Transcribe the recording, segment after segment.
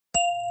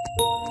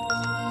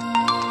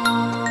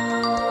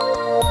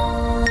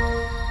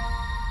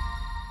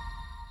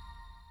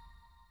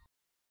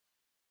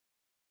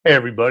Hey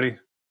everybody,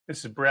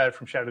 this is Brad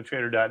from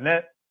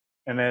ShadowTrader.net,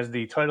 and as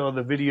the title of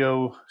the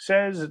video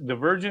says,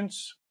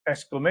 Divergence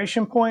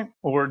exclamation point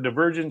or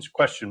Divergence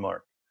question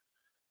mark.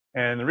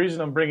 And the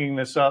reason I'm bringing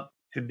this up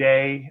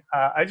today,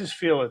 I just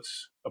feel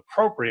it's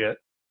appropriate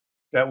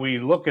that we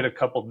look at a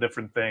couple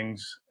different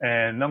things.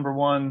 And number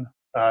one,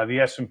 the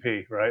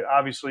S&P, right?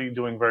 Obviously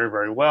doing very,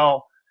 very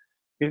well,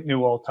 hit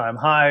new all-time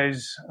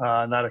highs,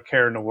 not a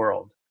care in the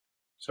world.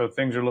 So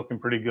things are looking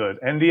pretty good.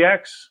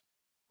 NDX,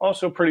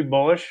 also pretty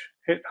bullish,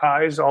 hit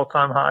highs,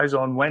 all-time highs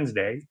on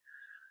Wednesday.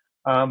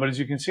 But as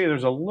you can see,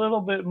 there's a little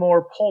bit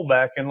more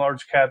pullback in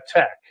large cap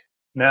tech.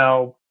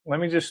 Now, let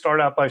me just start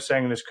out by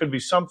saying this could be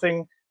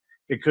something,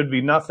 it could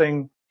be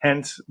nothing,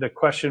 hence the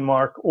question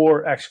mark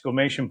or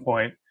exclamation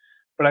point.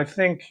 But I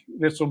think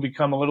this will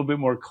become a little bit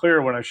more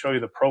clear when I show you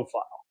the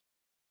profile.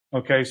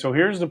 Okay, so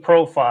here's the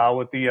profile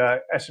with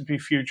the S&P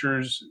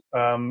futures.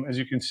 As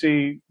you can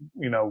see,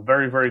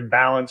 very, very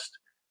balanced.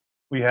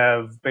 We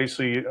have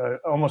basically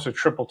almost a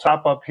triple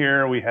top up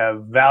here. We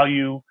have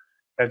value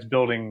that's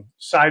building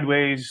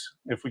sideways.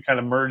 If we kind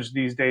of merge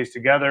these days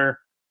together,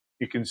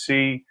 you can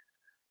see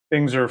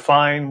things are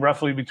fine,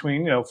 roughly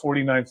between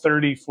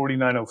 49.30,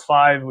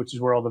 49.05, which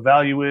is where all the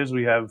value is.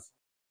 We have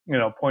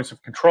points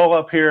of control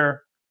up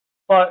here,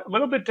 but a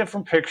little bit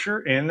different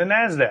picture in the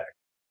NASDAQ.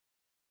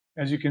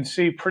 As you can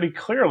see pretty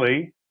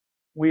clearly,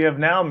 we have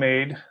now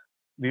made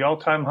the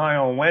all-time high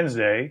on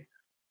Wednesday,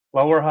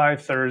 lower high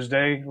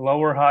Thursday,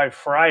 lower high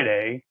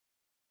Friday,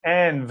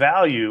 and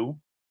value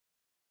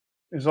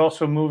is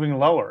also moving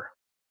lower.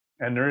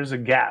 And there is a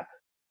gap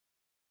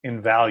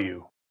in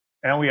value.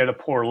 And we had a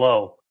poor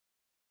low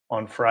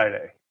on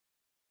Friday.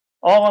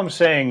 All I'm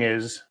saying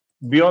is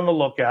be on the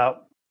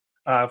lookout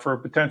for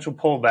a potential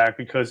pullback,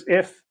 because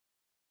if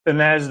the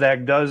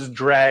NASDAQ does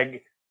drag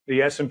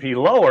the S&P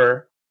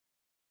lower,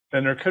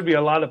 then there could be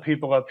a lot of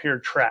people up here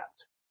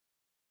trapped.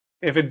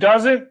 If it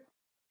doesn't,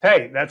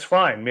 hey, that's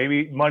fine.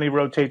 Maybe money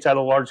rotates out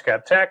of large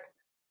cap tech.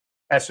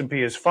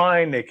 S&P is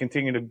fine. They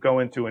continue to go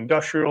into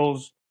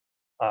industrials,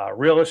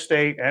 real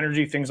estate,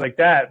 energy, things like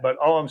that. But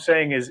all I'm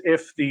saying is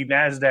if the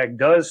NASDAQ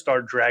does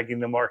start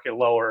dragging the market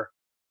lower,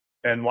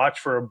 then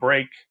watch for a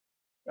break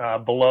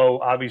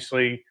below,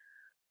 obviously,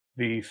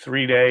 the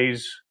 3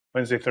 days,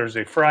 Wednesday,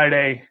 Thursday,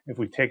 Friday. If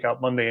we take out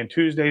Monday and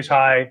Tuesday's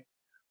high,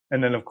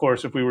 and then, of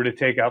course, if we were to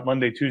take out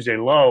Monday, Tuesday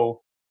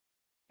low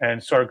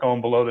and start going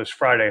below this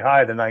Friday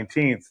high, the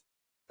 19th,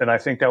 then I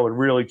think that would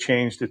really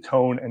change the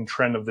tone and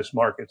trend of this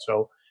market.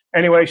 So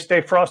anyway,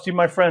 stay frosty,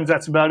 my friends.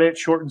 That's about it.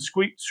 Short and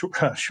sweet.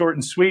 Short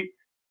and sweet.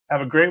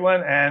 Have a great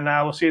one, and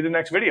we'll see you in the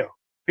next video.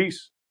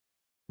 Peace.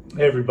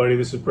 Hey, everybody.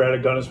 This is Brad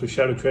Adonis with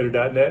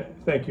ShadowTrader.net.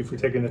 Thank you for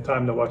taking the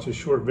time to watch this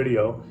short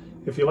video.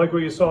 If you like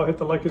what you saw, hit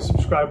the like and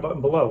subscribe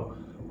button below.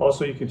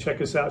 Also, you can check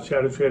us out,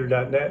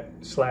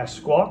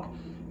 ShadowTrader.net/squawk.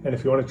 And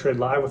if you want to trade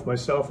live with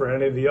myself or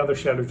any of the other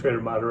Shadow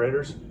Trader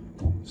moderators,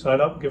 sign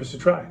up, give us a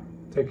try.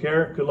 Take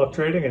care, good luck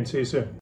trading, and see you soon.